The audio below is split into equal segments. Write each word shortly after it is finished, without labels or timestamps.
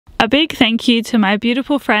A big thank you to my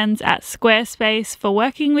beautiful friends at Squarespace for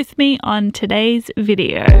working with me on today's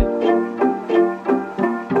video.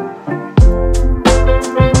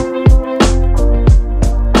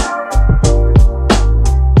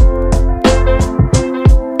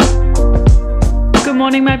 Good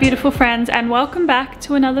morning my beautiful friends, and welcome back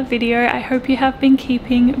to another video. I hope you have been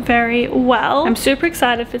keeping very well. I'm super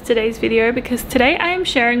excited for today's video because today I am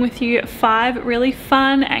sharing with you 5 really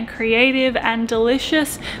fun and creative and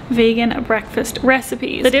delicious vegan breakfast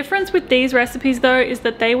recipes. The difference with these recipes though is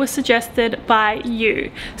that they were suggested by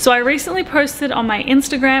you. So I recently posted on my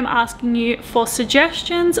Instagram asking you for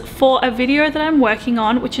suggestions for a video that I'm working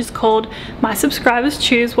on, which is called My Subscribers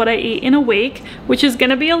Choose What I Eat in a Week, which is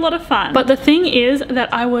gonna be a lot of fun. But the thing is that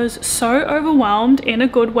I was so overwhelmed in a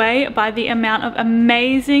good way by the amount of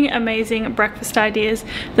amazing breakfast ideas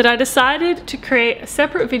that I decided to create a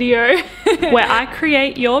separate video where I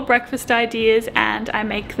create your breakfast ideas and I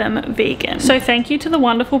make them vegan. So thank you to the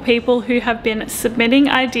wonderful people who have been submitting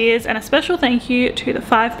ideas, and a special thank you to the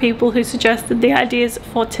 5 people who suggested the ideas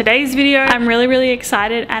for today's video. I'm really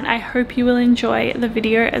excited and I hope you will enjoy the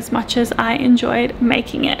video as much as I enjoyed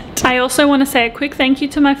making it. I also want to say a quick thank you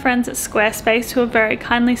to my friends at Squarespace who have very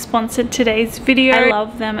kindly sponsored today's video. I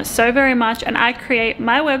love them so very much, and I create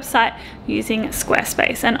my website using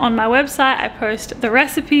Squarespace, and on my website I post the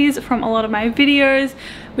recipes from a lot of my videos,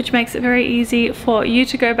 which makes it very easy for you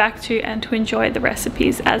to go back to and to enjoy the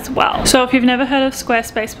recipes as well. So if you've never heard of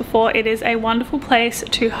Squarespace before, it is a wonderful place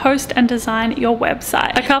to host and design your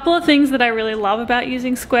website. A couple of things that I really love about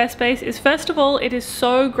using Squarespace is, first of all, it is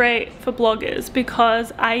so great for bloggers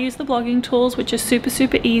because I use the blogging tools, which are super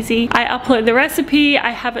easy. I upload the recipe,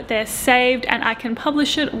 I have it there saved, and I can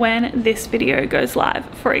publish it when this video goes live,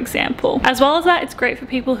 for example. As well as that, it's great for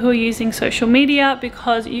people who are using social media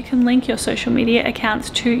because you can link your social media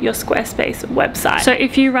accounts to your Squarespace website. So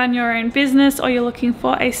if you run your own business or you're looking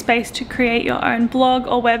for a space to create your own blog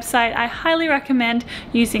or website, I highly recommend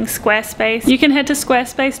using Squarespace. You can head to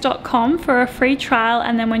squarespace.com for a free trial,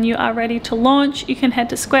 and then when you are ready to launch, you can head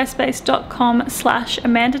to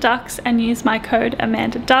squarespace.com/AmandaDux and use my code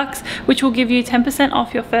AmandaDux, which will give you 10%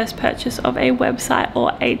 off your first purchase of a website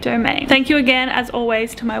or a domain. Thank you again, as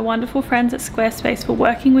always, to my wonderful friends at Squarespace for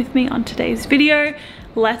working with me on today's video.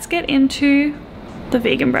 Let's get into the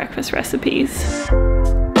vegan breakfast recipes.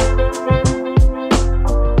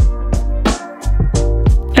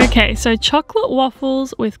 Okay, so chocolate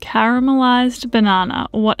waffles with caramelized banana.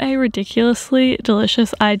 What a ridiculously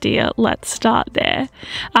delicious idea. Let's start there.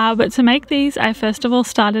 But to make these, I first of all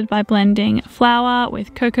started by blending flour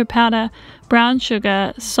with cocoa powder, brown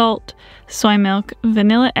sugar, salt, soy milk,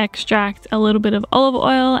 vanilla extract, a little bit of olive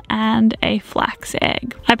oil, and a flax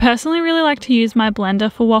egg. I personally really like to use my blender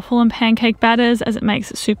for waffle and pancake batters as it makes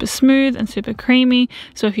it super smooth and super creamy.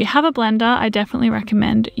 So if you have a blender, I definitely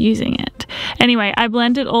recommend using it. Anyway, I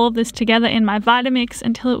blended all of this together in my Vitamix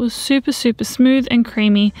until it was super smooth and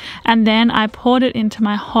creamy, and then I poured it into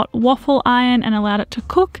my hot waffle iron and allowed it to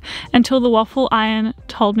cook until the waffle iron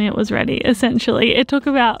told me it was ready. Essentially, it took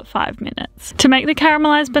about 5 minutes. To make the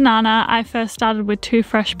caramelized banana, I first started with 2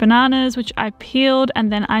 fresh bananas, which I peeled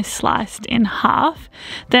and then I sliced in half.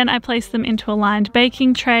 Then I placed them into a lined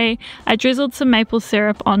baking tray. I drizzled some maple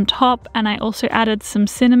syrup on top, and I also added some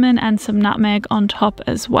cinnamon and some nutmeg on top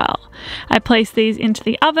as well. I placed these into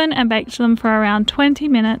the oven and baked them for around 20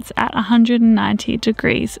 minutes at 190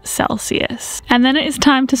 degrees Celsius. And then it is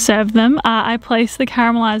time to serve them. I placed the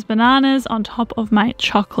caramelized bananas on top of my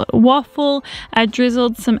chocolate waffle. I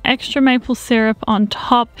drizzled some extra maple syrup on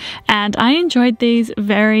top, and I enjoyed these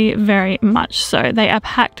very much so. They are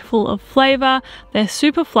packed full of flavor, they're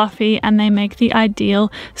super fluffy, and they make the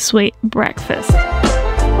ideal sweet breakfast.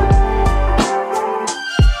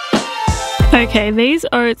 Okay, these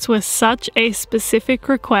oats were such a specific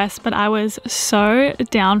request, but I was so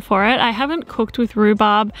down for it. I haven't cooked with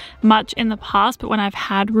rhubarb much in the past, but when I've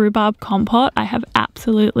had rhubarb compote, I have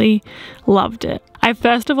absolutely loved it. I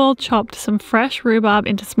first of all chopped some fresh rhubarb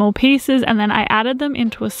into small pieces, and then I added them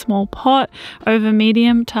into a small pot over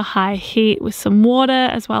medium to high heat with some water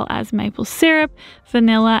as well as maple syrup,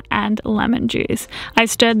 vanilla and lemon juice. I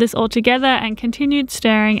stirred this all together and continued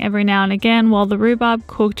stirring every now and again while the rhubarb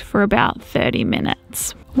cooked for about 30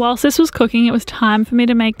 minutes. Whilst this was cooking, it was time for me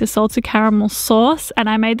to make the salted caramel sauce, and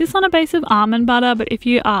I made this on a base of almond butter, but if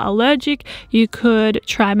you are allergic, you could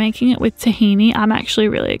try making it with tahini. I'm actually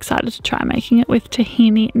really excited to try making it with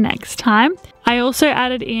tahini next time. I also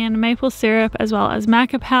added in maple syrup as well as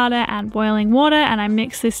maca powder and boiling water, and I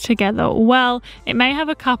mixed this together well. It may have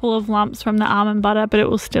a couple of lumps from the almond butter, but it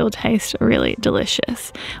will still taste really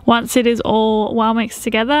delicious. Once it is all well mixed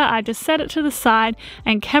together, I just set it to the side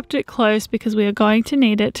and kept it close because we are going to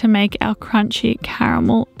need it to make our crunchy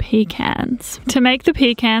caramel pecans. To make the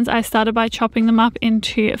pecans, I started by chopping them up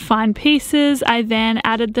into fine pieces. I then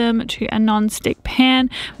added them to a non-stick pan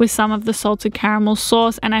with some of the salted caramel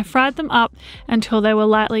sauce, and I fried them up until they were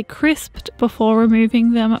lightly crisped before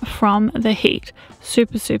removing them from the heat.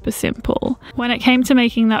 Super simple. When it came to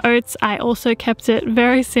making the oats, I also kept it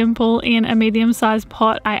very simple. In a medium-sized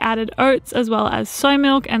pot, I added oats as well as soy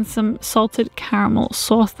milk and some salted caramel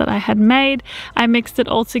sauce that I had made. I mixed it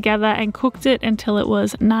all together and cooked it until it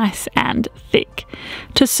was nice and thick.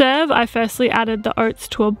 To serve, I firstly added the oats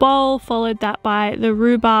to a bowl, followed that by the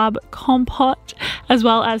rhubarb compote, as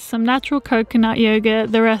well as some natural coconut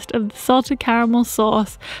yogurt, the rest of the salted caramel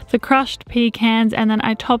sauce, the crushed pecans, and then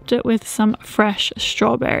I topped it with some fresh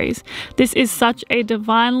strawberries. This is such a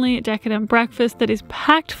divinely decadent breakfast that is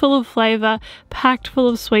packed full of flavor, packed full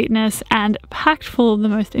of sweetness, and packed full of the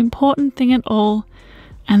most important thing at all,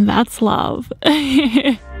 and that's love.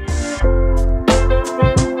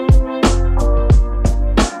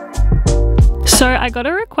 So I got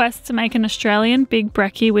a request to make an Australian big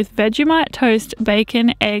brekkie with Vegemite toast,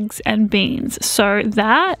 bacon, eggs and beans. So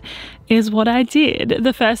that is what I did.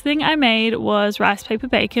 The first thing I made was rice paper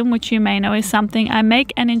bacon, which you may know is something I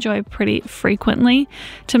make and enjoy pretty frequently.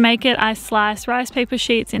 To make it, I slice rice paper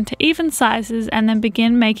sheets into even sizes and then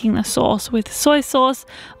begin making the sauce with soy sauce,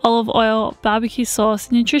 olive oil, barbecue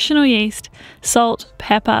sauce, nutritional yeast, salt,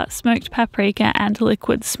 pepper, smoked paprika and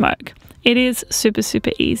liquid smoke. It is super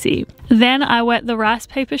easy. Then I wet the rice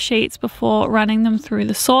paper sheets before running them through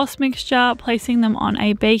the sauce mixture, placing them on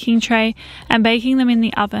a baking tray and baking them in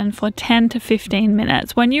the oven for 10 to 15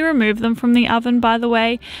 minutes. When you remove them from the oven, by the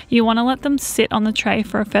way, you want to let them sit on the tray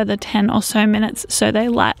for a further 10 or so minutes so they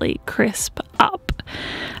lightly crisp up.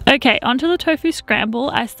 Okay, onto the tofu scramble.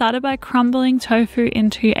 I started by crumbling tofu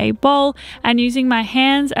into a bowl and using my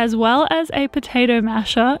hands as well as a potato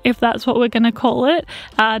masher, if that's what we're going to call it,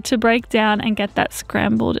 to break down and get that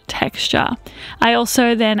scrambled texture. I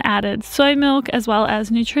also then added soy milk as well as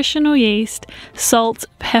nutritional yeast, salt,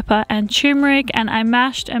 pepper and turmeric, and I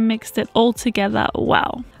mashed and mixed it all together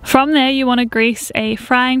well. From there, you want to grease a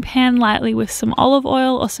frying pan lightly with some olive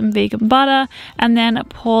oil or some vegan butter and then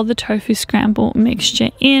pour the tofu scramble mixture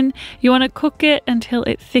in. You want to cook it until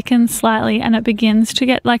it thickens slightly and it begins to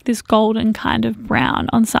get like this golden kind of brown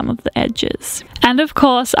on some of the edges. And of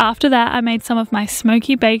course, after that, I made some of my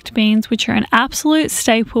smoky baked beans, which are an absolute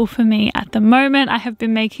staple for me at the moment. I have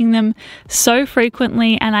been making them so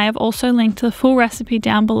frequently, and I have also linked the full recipe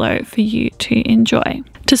down below for you to enjoy.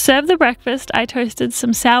 To serve the breakfast, I toasted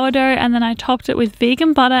some sourdough and then I topped it with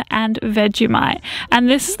vegan butter and Vegemite. And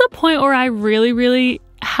this is the point where I really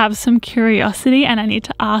have some curiosity and I need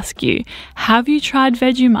to ask you, have you tried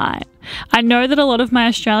Vegemite? I know that a lot of my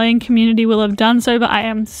Australian community will have done so, but I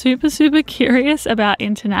am super curious about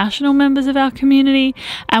international members of our community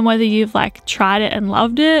and whether you've like tried it and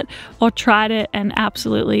loved it or tried it and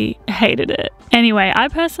absolutely hated it. Anyway, I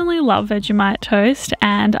personally love Vegemite toast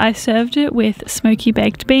and I served it with smoky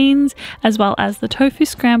baked beans as well as the tofu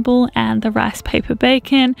scramble and the rice paper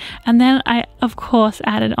bacon, and then I of course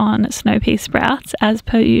added on snow pea sprouts as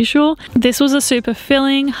per usual. This was a super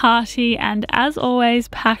filling, hearty and as always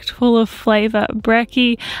packed full of flavor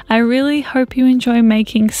brekkie. I really hope you enjoy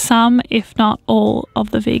making some, if not all,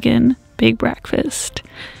 of the vegan big breakfast.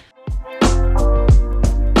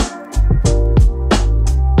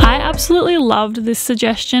 I absolutely loved this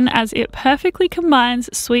suggestion as it perfectly combines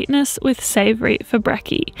sweetness with savory for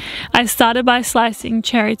brekkie. I started by slicing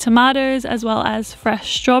cherry tomatoes as well as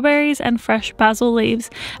fresh strawberries and fresh basil leaves,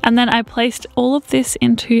 and then I placed all of this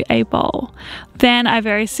into a bowl. Then I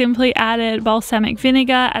very simply added balsamic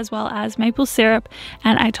vinegar as well as maple syrup,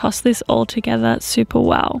 and I tossed this all together super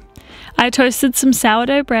well. I toasted some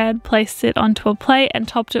sourdough bread, placed it onto a plate and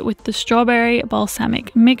topped it with the strawberry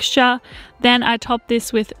balsamic mixture. Then I topped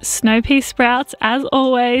this with snow pea sprouts as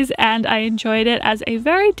always, and I enjoyed it as a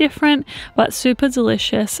very different but super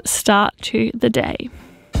delicious start to the day.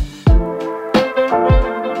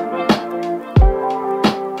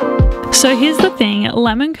 So here's the thing,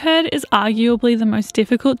 lemon curd is arguably the most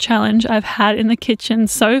difficult challenge I've had in the kitchen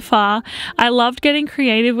so far. I loved getting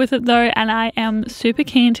creative with it though, and I am super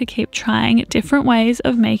keen to keep trying different ways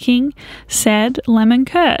of making said lemon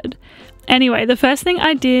curd. Anyway, the first thing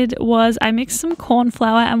I did was I mixed some corn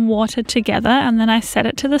flour and water together, and then I set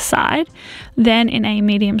it to the side. Then in a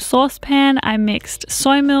medium saucepan, I mixed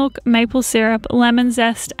soy milk, maple syrup, lemon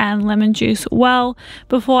zest, and lemon juice well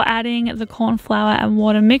before adding the corn flour and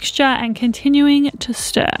water mixture and continuing to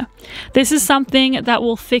stir. This is something that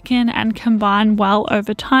will thicken and combine well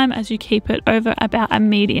over time as you keep it over about a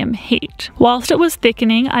medium heat. Whilst it was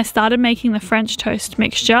thickening, I started making the French toast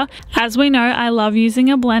mixture. As we know, I love using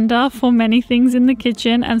a blender for many things in the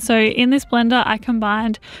kitchen, and so in this blender I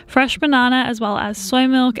combined fresh banana as well as soy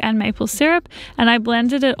milk and maple syrup, and I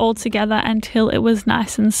blended it all together until it was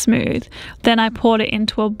nice and smooth. Then I poured it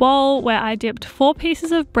into a bowl where I dipped 4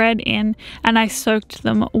 pieces of bread in and I soaked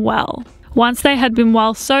them well. Once they had been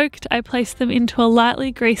well soaked, I placed them into a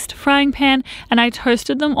lightly greased frying pan and I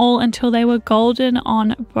toasted them all until they were golden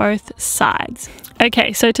on both sides.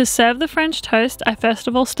 Okay, so to serve the French toast, I first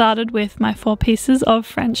of all started with my 4 pieces of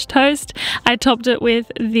French toast. I topped it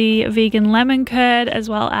with the vegan lemon curd as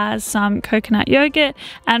well as some coconut yogurt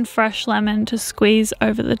and fresh lemon to squeeze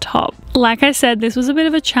over the top. Like I said, this was a bit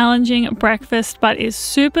of a challenging breakfast, but is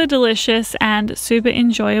super delicious and super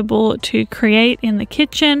enjoyable to create in the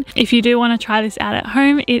kitchen. If you do want to try this out at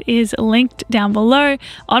home, it is linked down below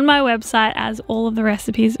on my website as all of the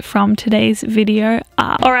recipes from today's video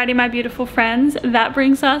are. Alrighty, my beautiful friends, that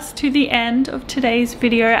brings us to the end of today's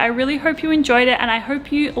video. I really hope you enjoyed it and I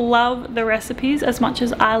hope you love the recipes as much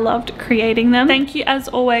as I loved creating them. Thank you as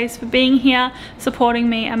always for being here, supporting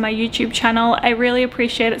me and my YouTube channel. I really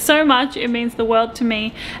appreciate it so much. It means the world to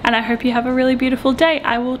me, and I hope you have a really beautiful day.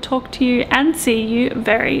 I will talk to you and see you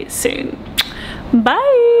very soon.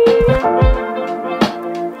 Bye!